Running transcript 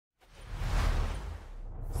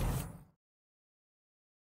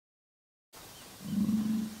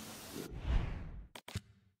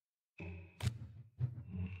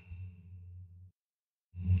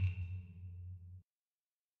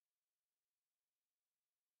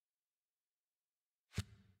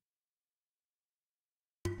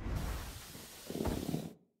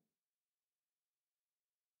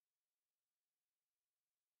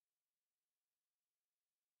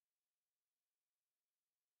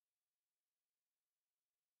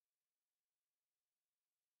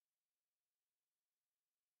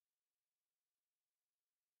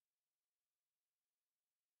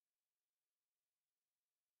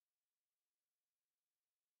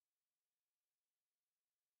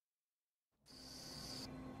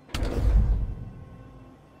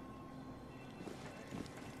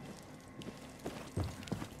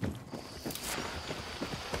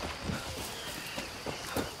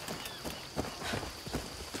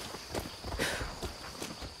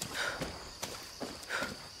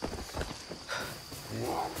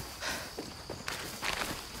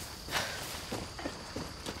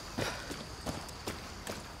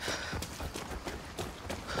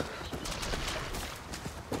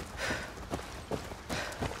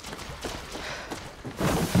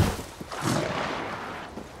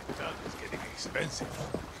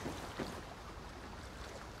expensive.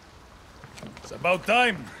 It's about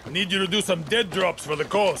time. Need you to do some dead drops for the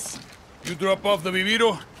cause. You drop off the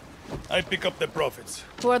viviro, I pick up the profits.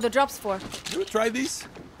 Who are the drops for? You try these?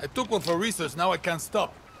 I took one for research, now I can't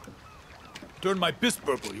stop. Turn my piss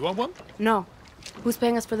purple. You want one? No. Who's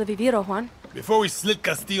paying us for the viviro, Juan? Before we slit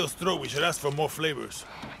Castillo's throat, we should ask for more flavors.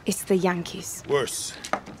 It's the Yankees. Worse.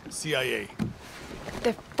 CIA.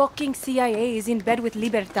 The fucking CIA is in bed with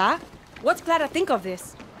Libertad? What's Clara think of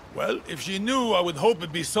this? Well, if she knew, I would hope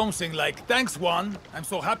it'd be something like, "Thanks, Juan. I'm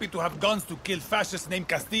so happy to have guns to kill fascists named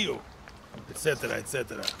Castillo." Etc.,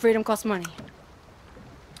 etc. Freedom costs money.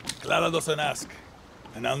 Clara doesn't ask,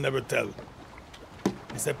 and I'll never tell.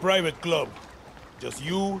 It's a private club. Just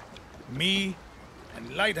you, me,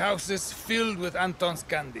 and lighthouses filled with Anton's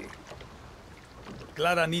candy.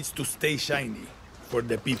 Clara needs to stay shiny for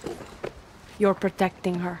the people. You're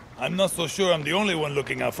protecting her. I'm not so sure I'm the only one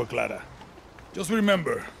looking out for Clara. Just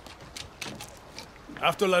remember,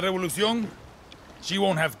 after La Revolución, she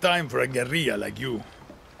won't have time for a guerrilla like you.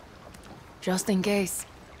 Just in case.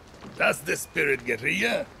 That's the spirit,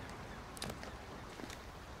 guerrilla.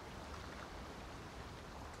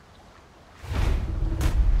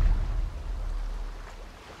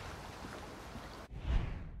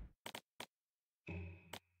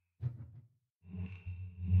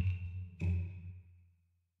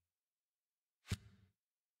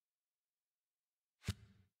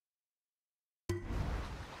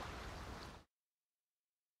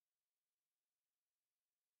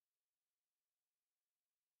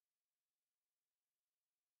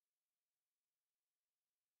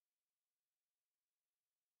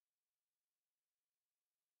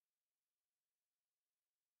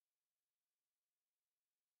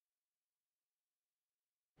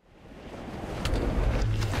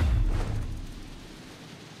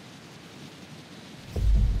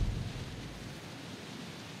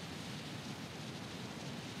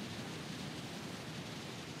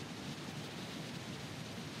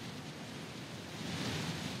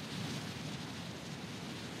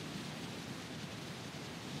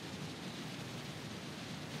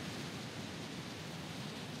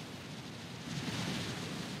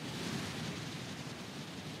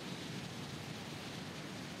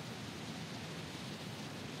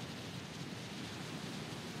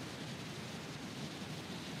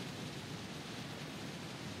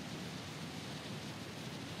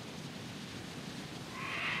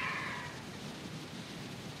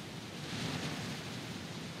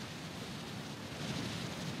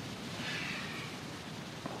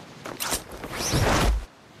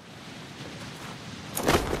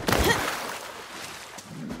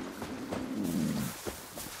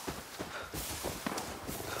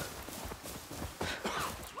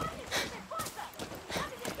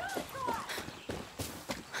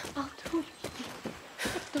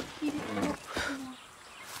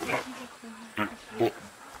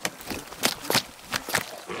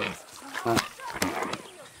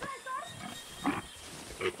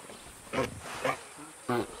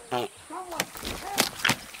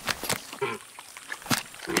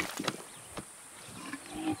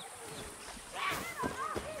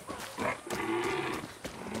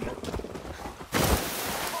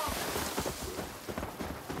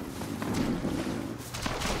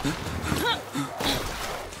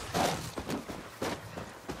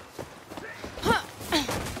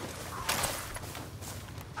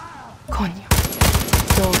 Coño.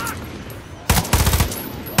 Dos.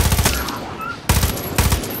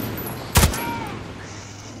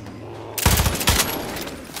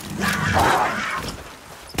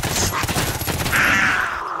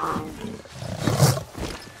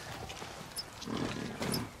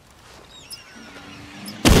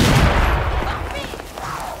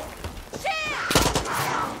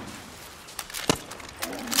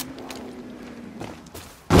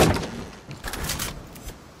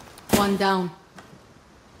 One down.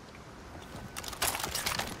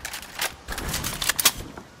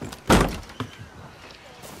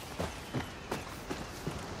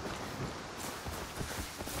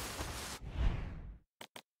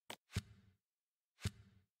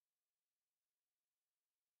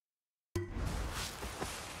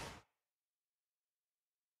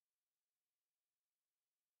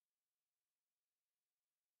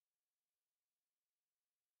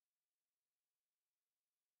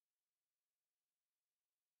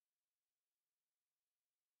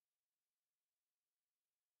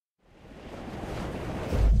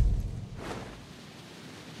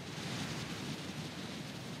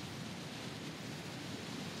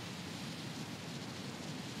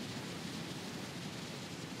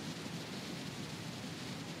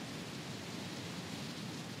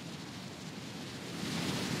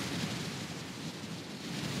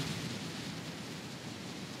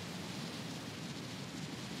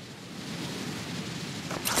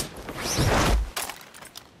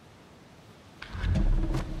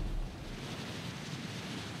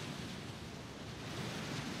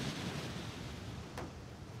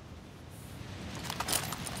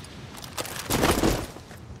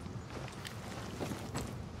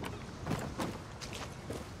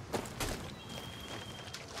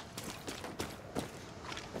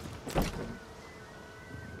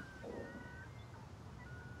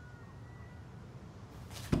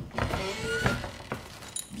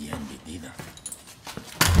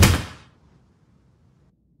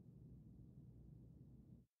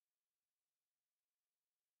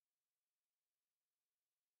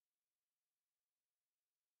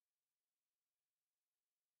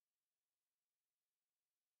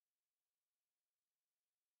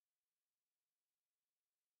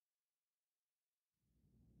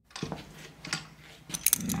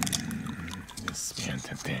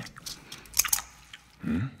 Despiértate.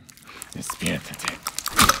 Despiértate.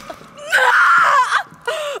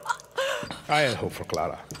 I had hope for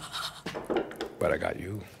Clara, but I got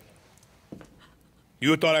you.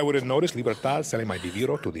 You thought I would have noticed Libertad selling my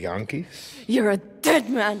Viviro to the Yankees? You're a dead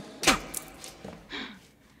man.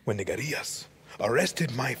 When the guerrillas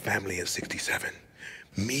arrested my family in '67,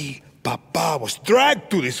 me, Papa, was dragged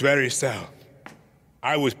to this very cell.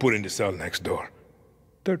 I was put in the cell next door.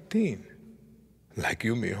 13. Like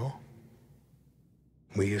you, mijo.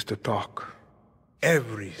 We used to talk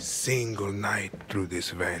every single night through this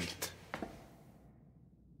vent.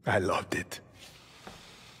 I loved it.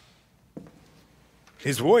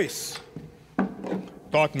 His voice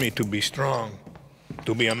taught me to be strong,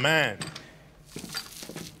 to be a man.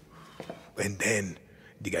 And then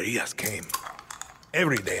the guerrillas came.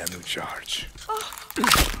 Every day a new charge.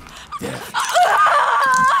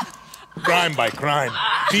 Crime by crime,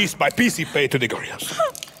 piece by piece he paid to the guerrillas.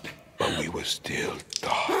 But we would still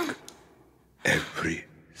talk every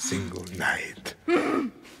single night.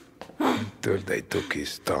 Until they took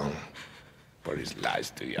his tongue for his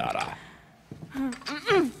lies to Yara.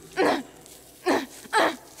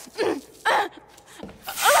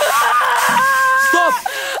 Stop!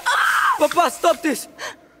 Papa, stop this!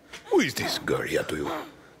 Who is this guerrilla to you?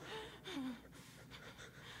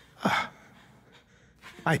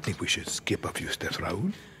 I think we should skip a few steps,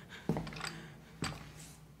 Raúl.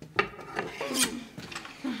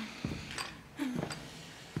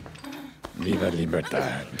 Viva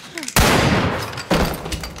Libertad.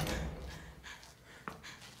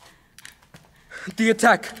 The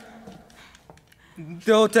attack.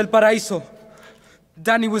 The Hotel Paraíso.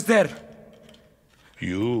 Danny was there.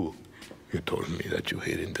 You told me that you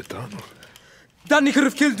hid in the tunnel. Danny could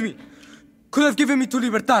have killed me. Could have given me to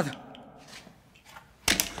Libertad.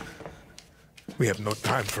 We have no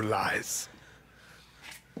time for lies.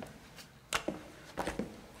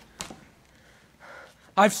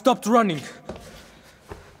 I've stopped running.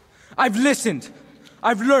 I've listened.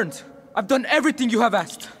 I've learned. I've done everything you have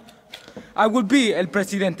asked. I will be El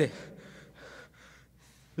Presidente.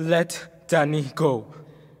 Let Danny go.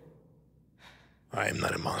 I am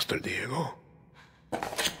not a monster, Diego.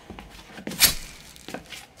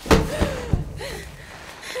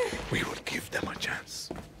 We will give them a chance.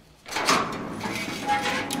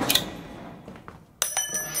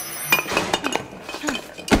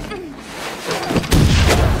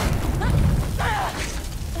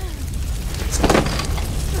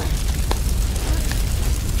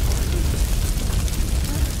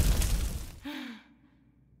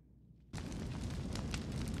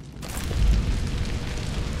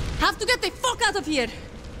 Have to get the fuck out of here!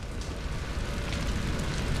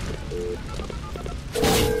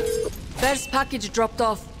 First package dropped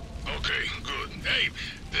off. Okay, good. Hey,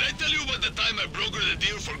 did I tell you about the time I brokered the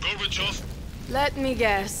deal for Gorbachev? Let me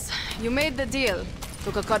guess. You made the deal.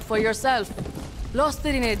 Took a cut for yourself. Lost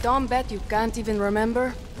it in a dumb bet you can't even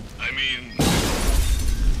remember. I mean...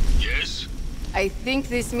 yes? I think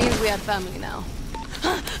this means we are family now.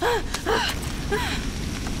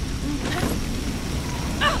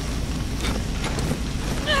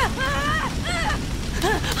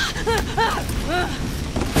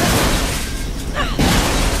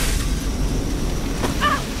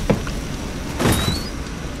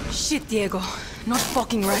 Shit, Diego. Not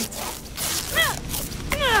fucking right.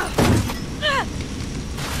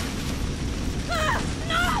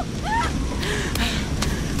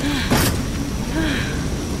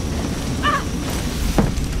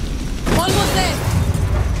 Almost there!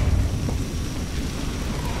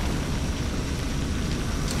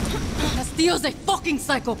 Castillo's a fucking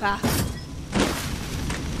psychopath!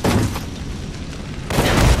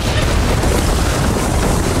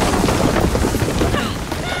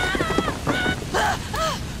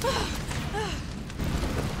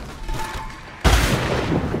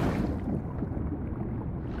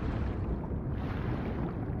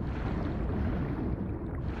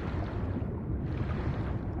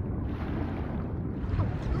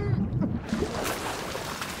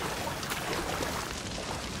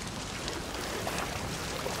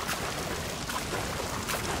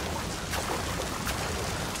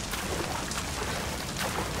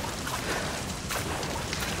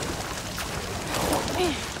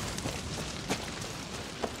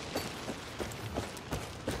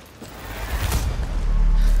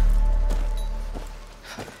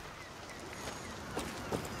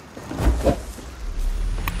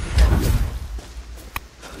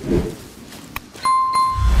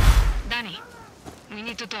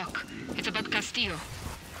 To talk. It's about Castillo.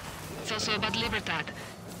 It's also about Libertad.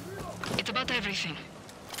 It's about everything.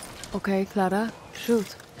 Okay, Clara,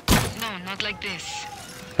 shoot. No, No, not like this.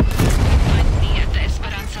 Find me at the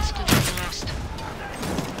Esperanza School for the Lost.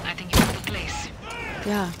 I think you know the place.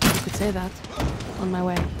 Yeah, you could say that. On my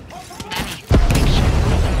way. Danny, make sure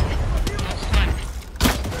you're alone. No Juan.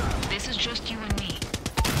 This is just you and me.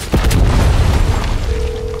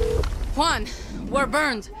 Juan, we're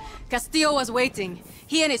burned. Castillo was waiting.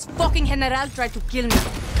 He and his fucking general tried to kill me.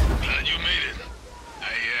 Glad you made it.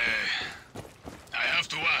 I have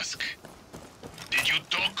to ask. Did you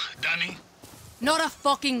talk, Danny? Not a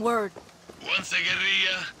fucking word. Once a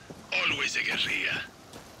guerrilla, always a guerrilla.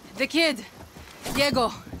 The kid,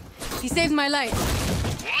 Diego, he saved my life.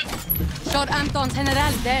 What? Shot Anton's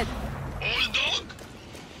general dead. Old dog?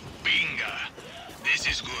 Binga. This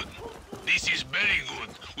is good. This is very good.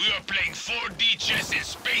 We are playing 4D chess in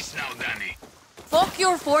space now, Danny. Fuck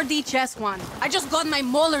your 4D chess, Juan. I just got my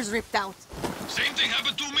molars ripped out. Same thing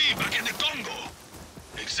happened to me back in the Congo.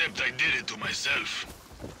 Except I did it to myself.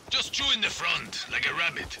 Just chew in the front, like a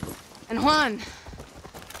rabbit. And Juan,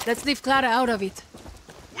 let's leave Clara out of it.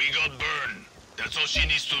 We got burned. That's all she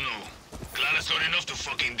needs to know. Clara's got enough to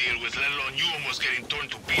fucking deal with, let alone you almost getting torn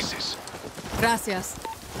to pieces. Gracias.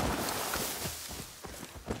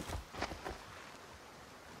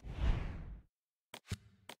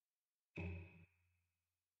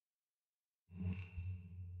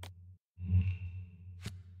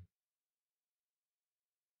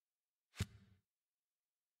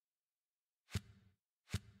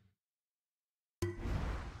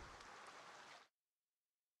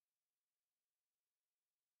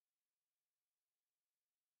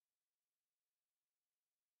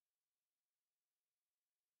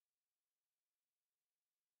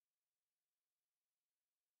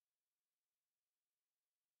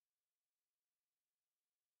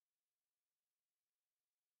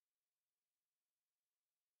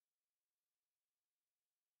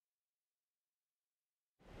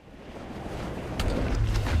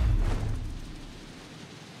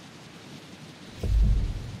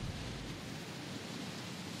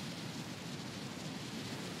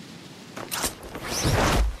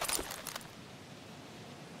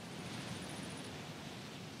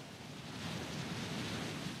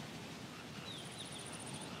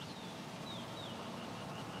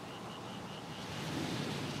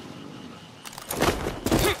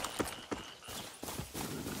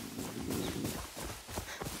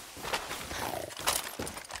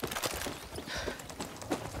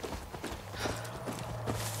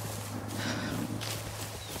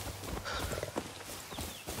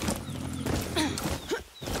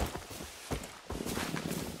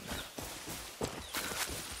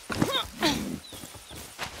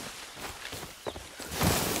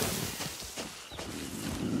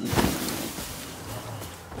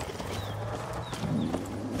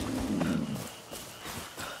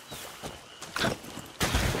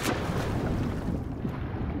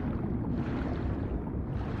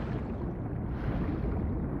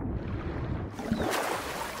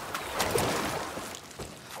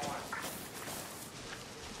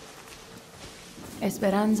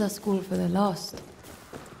 Esperanza School for the Lost.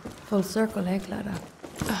 Full circle, eh, Clara?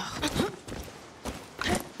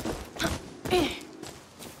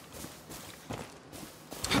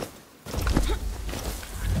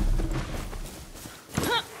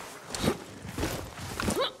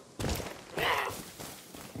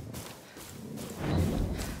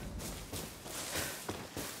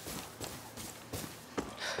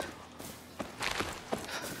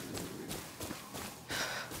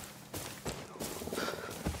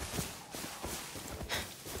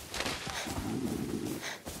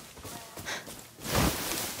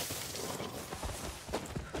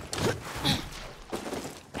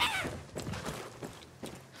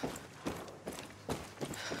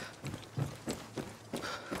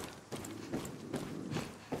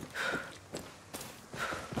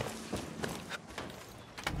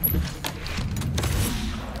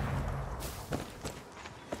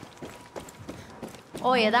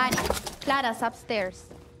 Oye, Dani, Clara's upstairs.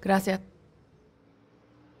 Gracias.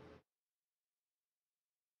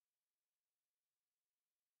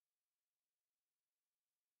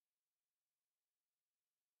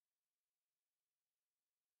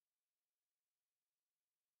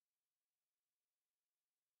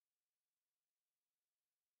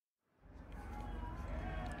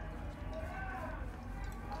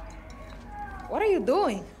 What are you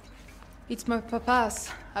doing? It's my papa's.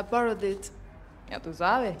 I borrowed it. Ya tú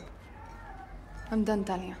sabes. I'm done,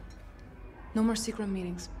 Talia. No more secret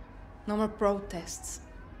meetings. No more protests.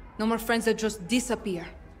 No more friends that just disappear.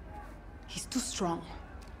 He's too strong.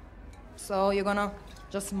 So you're gonna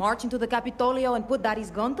just march into the Capitolio and put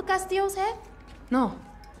Daddy's gun to Castillo's head? No.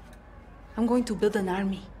 I'm going to build an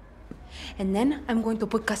army. And then I'm going to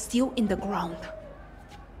put Castillo in the ground.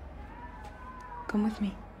 Come with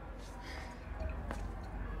me.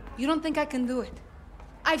 You don't think I can do it?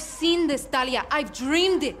 I've seen this, Talia. I've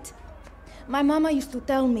dreamed it. My mama used to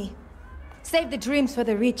tell me, save the dreams for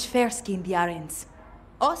the rich, fair-skinned Yarans.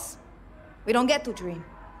 Us, we don't get to dream.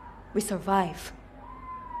 We survive.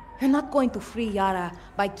 You're not going to free Yara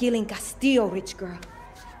by killing Castillo, rich girl.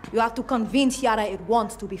 You have to convince Yara it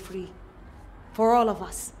wants to be free. For all of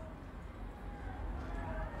us.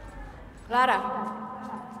 Clara,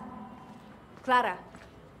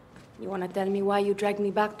 you wanna tell me why you dragged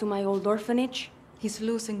me back to my old orphanage? He's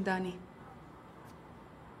losing, Danny.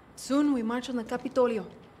 Soon we march on the Capitolio.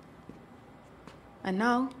 And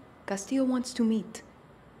now, Castillo wants to meet.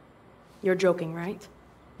 You're joking, right?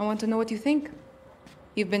 I want to know what you think.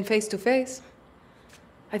 You've been face to face.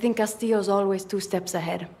 I think Castillo's always 2 steps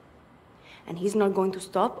ahead. And he's not going to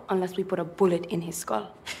stop unless we put a bullet in his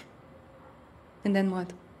skull. And then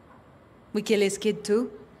what? We kill his kid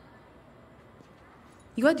too?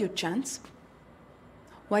 You had your chance.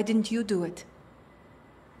 Why didn't you do it?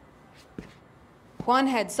 Juan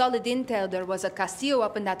had solid intel there was a Castillo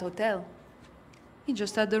up in that hotel. He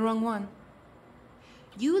just had the wrong one.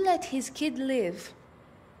 You let his kid live,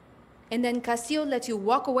 and then Castillo lets you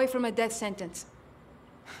walk away from a death sentence.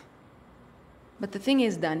 But the thing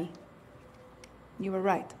is, Danny, you were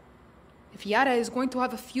right. If Yara is going to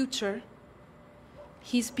have a future,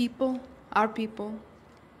 his people, our people,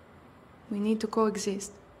 we need to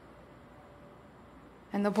coexist.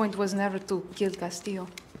 And the point was never to kill Castillo.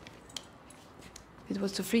 It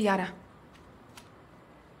was to free Yara.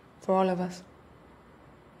 For all of us.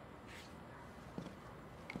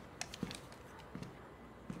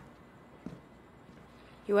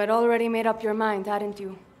 You had already made up your mind, hadn't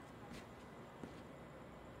you?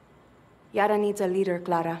 Yara needs a leader,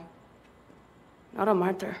 Clara. Not a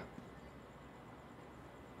martyr.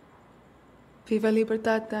 Viva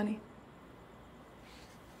Libertad, Danny.